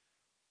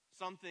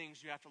 Some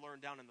things you have to learn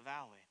down in the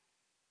valley.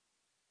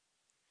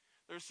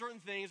 There are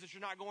certain things that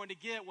you're not going to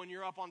get when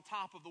you're up on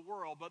top of the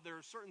world, but there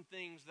are certain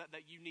things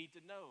that you need to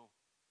know.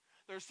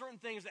 There are certain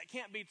things that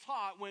can't be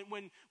taught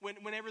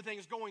when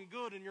everything's going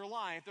good in your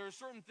life. There are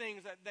certain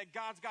things that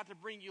God's got to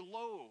bring you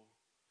low.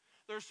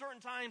 There are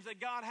certain times that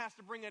God has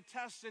to bring a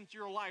test into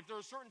your life. There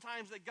are certain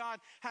times that God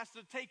has to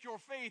take your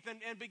faith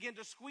and begin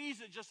to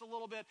squeeze it just a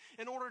little bit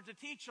in order to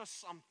teach us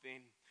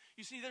something.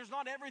 You see, there's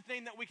not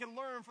everything that we can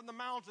learn from the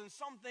mountains.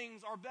 Some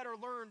things are better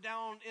learned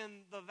down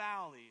in the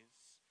valleys.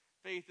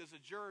 Faith is a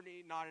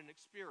journey, not an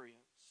experience.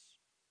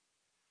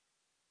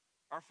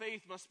 Our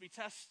faith must be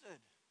tested.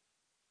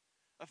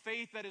 A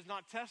faith that is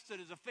not tested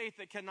is a faith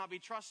that cannot be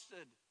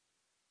trusted.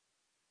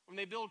 When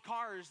they build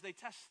cars, they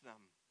test them.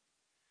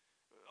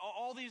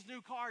 All these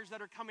new cars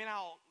that are coming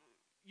out,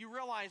 you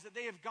realize that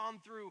they have gone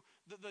through,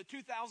 the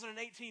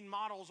 2018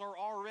 models are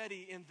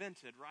already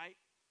invented, right?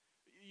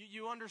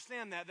 You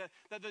understand that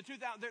the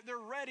 2000, they're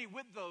ready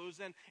with those,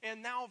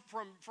 and now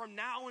from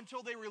now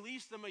until they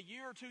release them a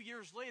year or 2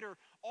 years later,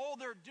 all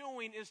they're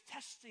doing is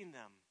testing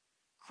them.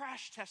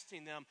 crash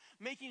testing them,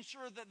 making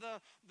sure that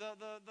the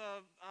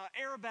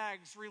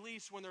airbags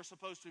release when they're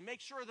supposed to, make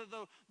sure that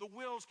the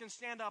wheels can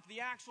stand up, the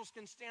axles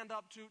can stand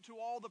up to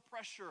all the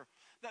pressure,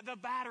 that the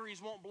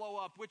batteries won't blow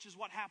up, which is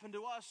what happened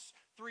to us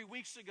 3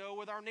 weeks ago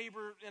with our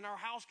neighbor in our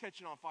house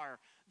catching on fire.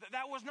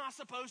 That was not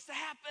supposed to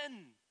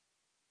happen.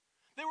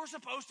 They were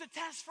supposed to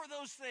test for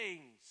those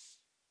things.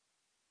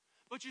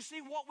 But you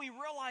see, what we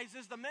realize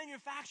is the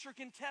manufacturer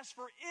can test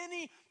for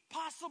any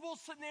possible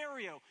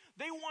scenario.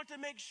 They want to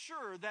make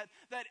sure that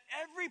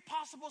every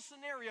possible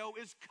scenario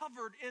is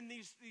covered in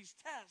these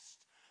tests.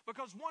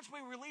 Because once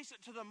we release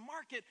it to the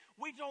market,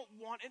 we don't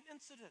want an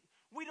incident.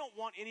 We don't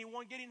want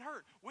anyone getting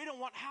hurt. We don't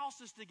want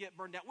houses to get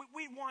burned out.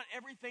 We want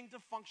everything to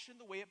function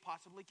the way it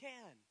possibly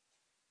can.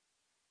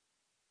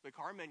 The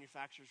car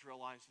manufacturers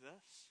realize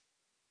this,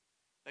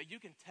 that you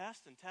can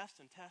test and test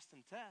and test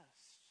and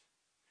test.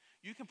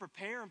 You can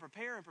prepare and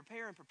prepare and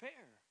prepare and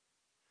prepare.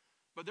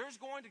 But there's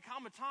going to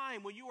come a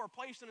time when you are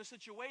placed in a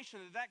situation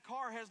that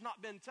car has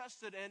not been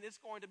tested, and it's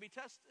going to be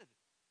tested.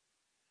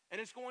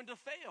 And it's going to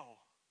fail.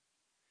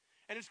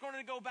 And it's going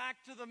to go back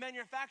to the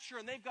manufacturer,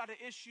 and they've got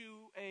to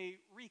issue a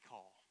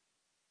recall.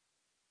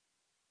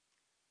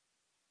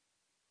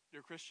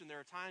 Dear Christian, there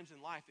are times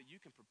in life that you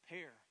can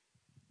prepare.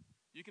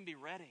 You can be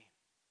ready.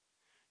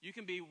 You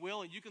can be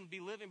willing. You can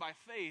be living by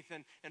faith.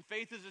 And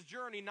faith is a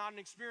journey, not an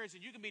experience.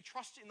 And you can be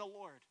trusting the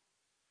Lord.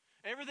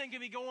 Everything can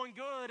be going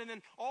good, and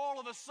then all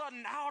of a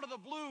sudden, out of the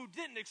blue,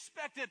 didn't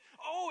expect it.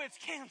 Oh, it's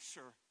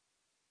cancer.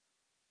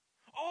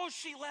 Oh,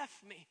 she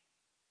left me.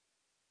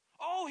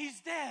 Oh,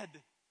 he's dead.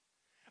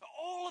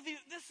 All of these,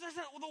 this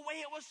isn't the way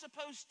it was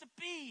supposed to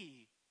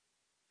be.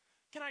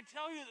 Can I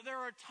tell you that there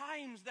are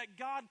times that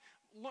God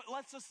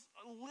lets us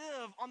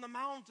live on the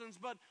mountains,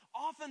 but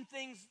often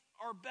things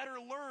are better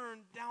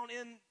learned down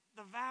in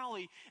the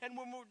valley. And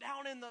when we're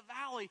down in the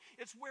valley,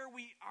 it's where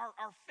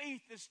our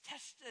faith is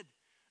tested.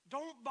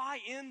 Don't buy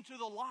into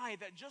the lie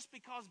that just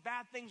because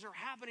bad things are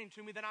happening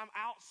to me, that I'm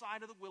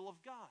outside of the will of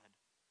God.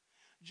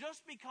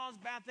 Just because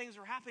bad things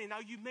are happening, now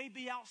you may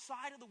be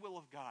outside of the will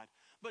of God,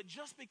 but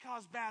just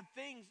because bad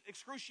things,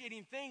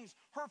 excruciating things,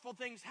 hurtful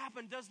things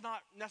happen does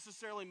not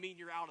necessarily mean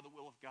you're out of the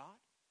will of God.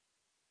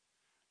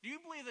 Do you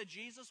believe that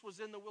Jesus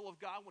was in the will of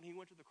God when he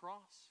went to the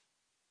cross?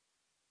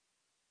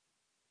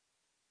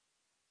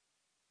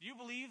 Do you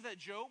believe that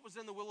Job was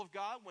in the will of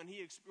God when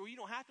well, you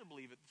don't have to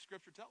believe it. The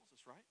scripture tells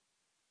us, right?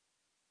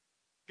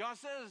 God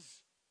says,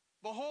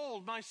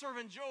 behold, my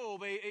servant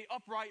Job, a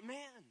upright man,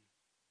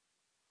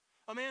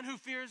 a man who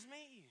fears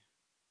me,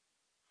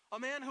 a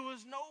man who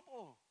is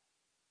noble.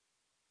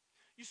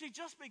 You see,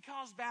 just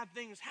because bad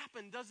things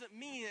happen doesn't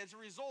mean it's a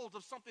result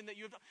of something that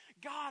you've done.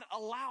 God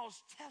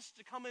allows tests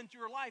to come into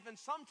your life, and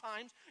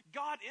sometimes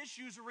God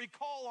issues a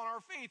recall on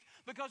our faith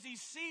because he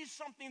sees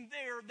something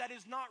there that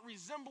is not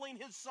resembling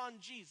his son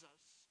Jesus.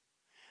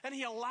 And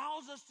he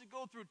allows us to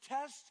go through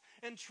tests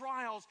and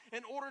trials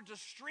in order to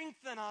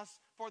strengthen us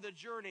for the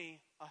journey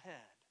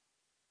ahead.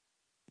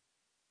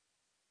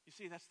 You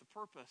see, that's the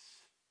purpose.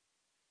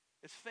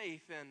 It's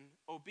faith and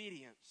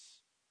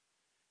obedience.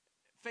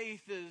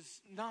 Faith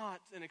is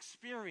not an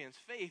experience.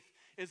 Faith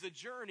is a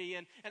journey.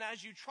 And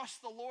as you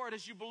trust the Lord,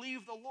 as you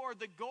believe the Lord,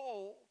 the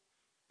goal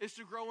is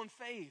to grow in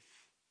faith.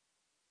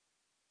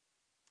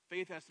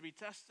 Faith has to be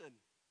tested.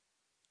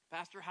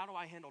 Pastor, how do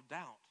I handle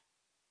doubt?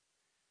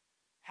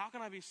 How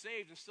can I be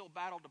saved and still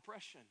battle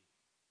depression?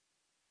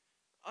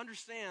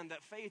 Understand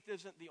that faith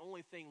isn't the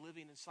only thing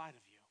living inside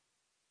of you.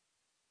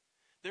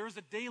 There is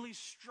a daily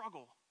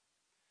struggle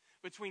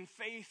between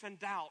faith and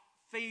doubt,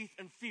 faith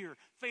and fear,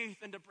 faith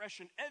and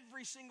depression.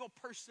 Every single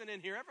person in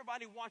here,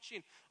 everybody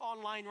watching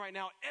online right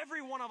now,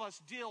 every one of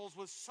us deals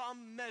with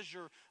some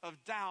measure of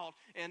doubt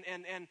and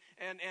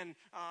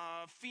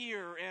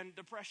fear and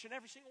depression.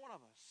 Every single one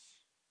of us.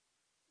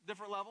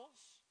 Different levels,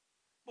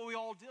 but we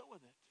all deal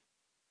with it.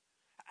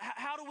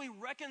 How do we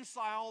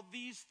reconcile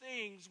these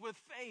things with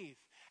faith?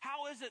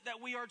 How is it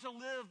that we are to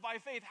live by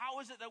faith? How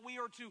is it that we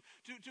are to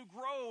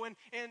grow? And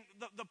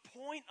the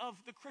point of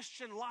the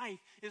Christian life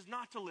is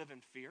not to live in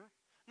fear,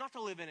 not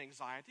to live in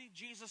anxiety.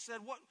 Jesus said,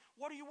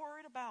 what are you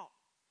worried about?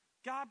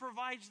 God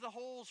provides the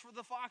holes for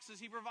the foxes.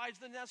 He provides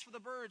the nests for the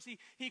birds.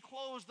 He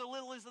clothes the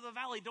lilies of the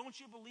valley. Don't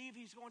you believe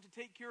he's going to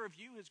take care of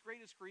you, his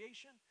greatest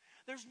creation?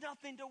 There's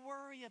nothing to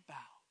worry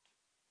about.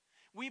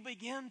 We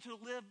begin to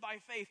live by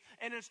faith.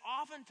 And it's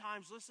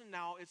oftentimes, listen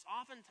now, it's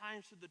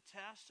oftentimes through the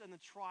tests and the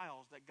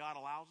trials that God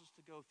allows us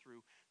to go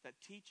through that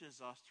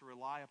teaches us to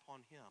rely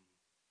upon him.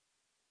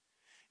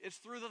 It's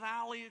through the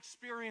valley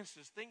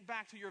experiences. Think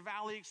back to your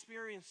valley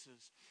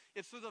experiences.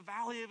 It's through the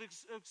valley of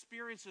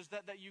experiences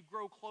that you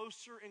grow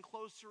closer and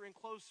closer and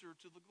closer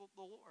to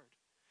the Lord.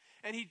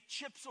 And he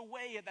chips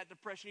away at that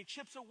depression. He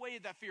chips away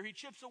at that fear. He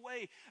chips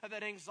away at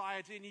that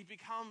anxiety. And you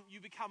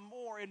become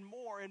more and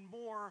more and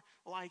more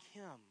like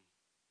him.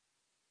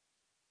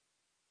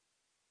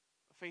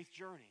 Faith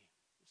journey.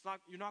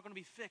 You're not going to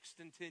be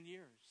fixed in 10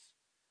 years.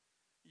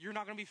 You're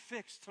not going to be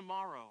fixed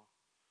tomorrow.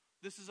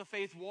 This is a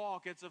faith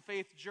walk. It's a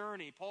faith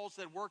journey. Paul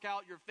said, work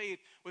out your faith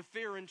with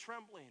fear and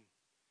trembling.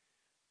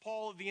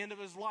 Paul, at the end of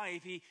his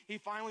life, he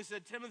finally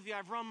said, Timothy,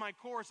 I've run my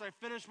course. I've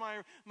finished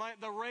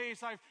the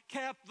race. I've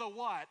kept the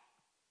what?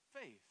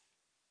 Faith.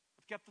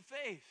 I've kept the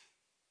faith.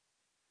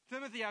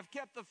 Timothy, I've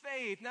kept the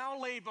faith. Now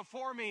laid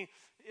before me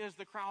is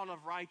the crown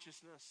of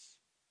righteousness.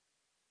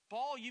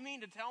 Paul, you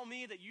mean to tell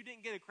me that you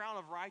didn't get a crown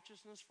of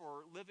righteousness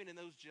for living in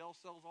those jail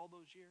cells all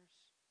those years?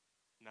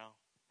 No.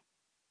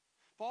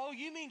 Paul,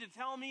 you mean to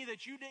tell me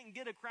that you didn't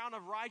get a crown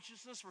of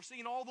righteousness for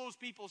seeing all those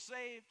people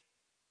saved?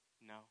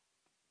 No.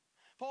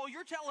 Paul,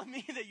 you're telling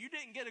me that you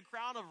didn't get a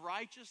crown of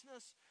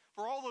righteousness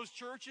for all those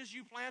churches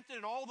you planted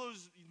and all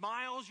those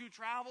miles you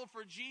traveled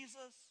for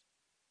Jesus?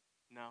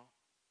 No.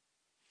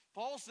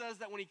 Paul says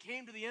that when he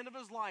came to the end of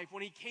his life,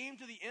 when he came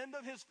to the end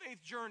of his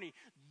faith journey,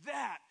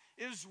 that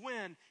is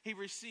when he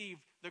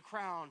received the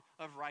crown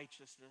of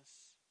righteousness.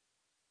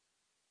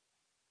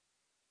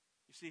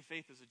 You see,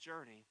 faith is a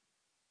journey.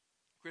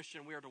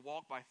 Christian, we are to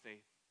walk by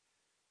faith.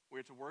 We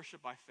are to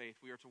worship by faith.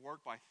 We are to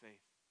work by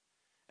faith.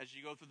 As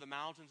you go through the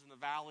mountains and the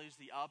valleys,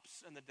 the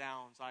ups and the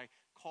downs, I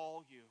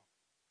call you.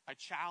 I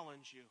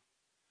challenge you.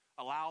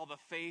 Allow the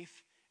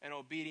faith and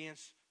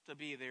obedience to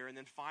be there. And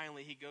then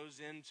finally, he goes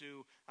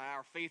into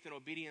our faith and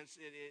obedience.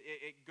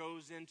 It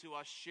goes into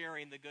us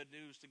sharing the good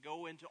news, to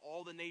go into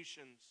all the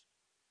nations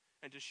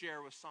and to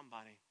share with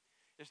somebody.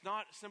 It's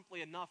not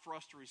simply enough for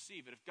us to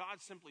receive it. If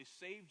God simply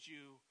saved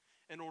you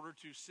in order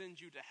to send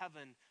you to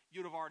heaven,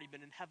 you'd have already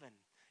been in heaven.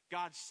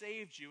 God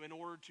saved you in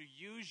order to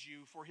use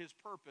you for his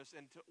purpose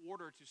and in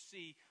order to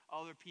see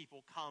other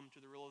people come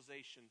to the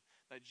realization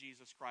that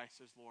Jesus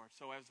Christ is Lord.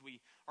 So as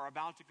we are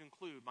about to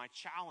conclude, my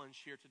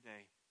challenge here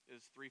today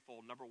is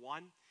threefold. Number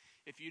one,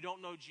 if you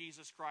don't know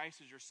Jesus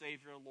Christ as your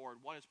Savior and Lord,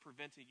 what is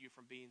preventing you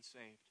from being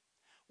saved?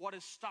 What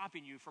is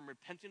stopping you from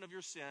repenting of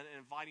your sin and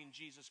inviting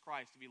Jesus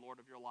Christ to be Lord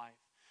of your life?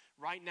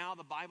 Right now,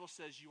 the Bible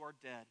says you are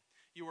dead.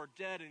 You are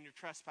dead in your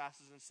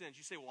trespasses and sins.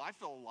 You say, well, I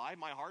feel alive.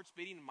 My heart's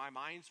beating and my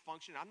mind's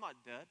functioning. I'm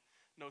not dead.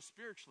 No,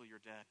 spiritually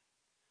you're dead.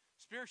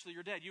 Spiritually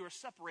you're dead. You are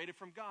separated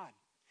from God.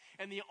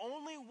 And the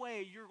only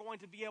way you're going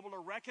to be able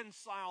to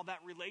reconcile that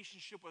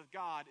relationship with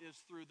God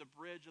is through the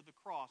bridge of the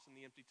cross and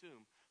the empty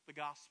tomb, the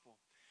gospel.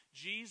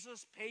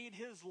 Jesus paid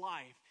his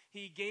life.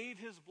 He gave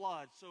his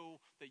blood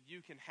so that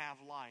you can have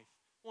life.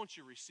 Won't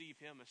you receive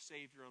him as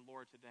Savior and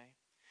Lord today?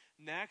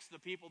 Next, the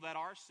people that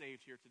are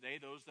saved here today,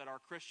 those that are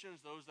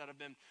Christians, those that have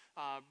been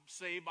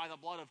saved by the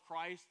blood of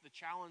Christ, the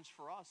challenge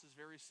for us is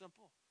very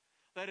simple.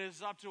 That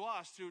is up to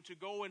us to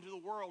go into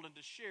the world and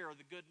to share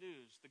the good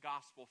news, the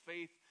gospel,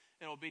 faith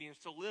and obedience,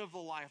 to live the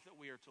life that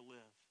we are to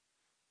live.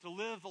 To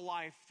live the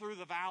life through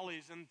the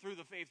valleys and through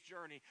the faith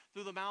journey,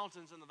 through the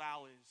mountains and the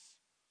valleys,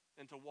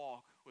 and to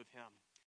walk with him.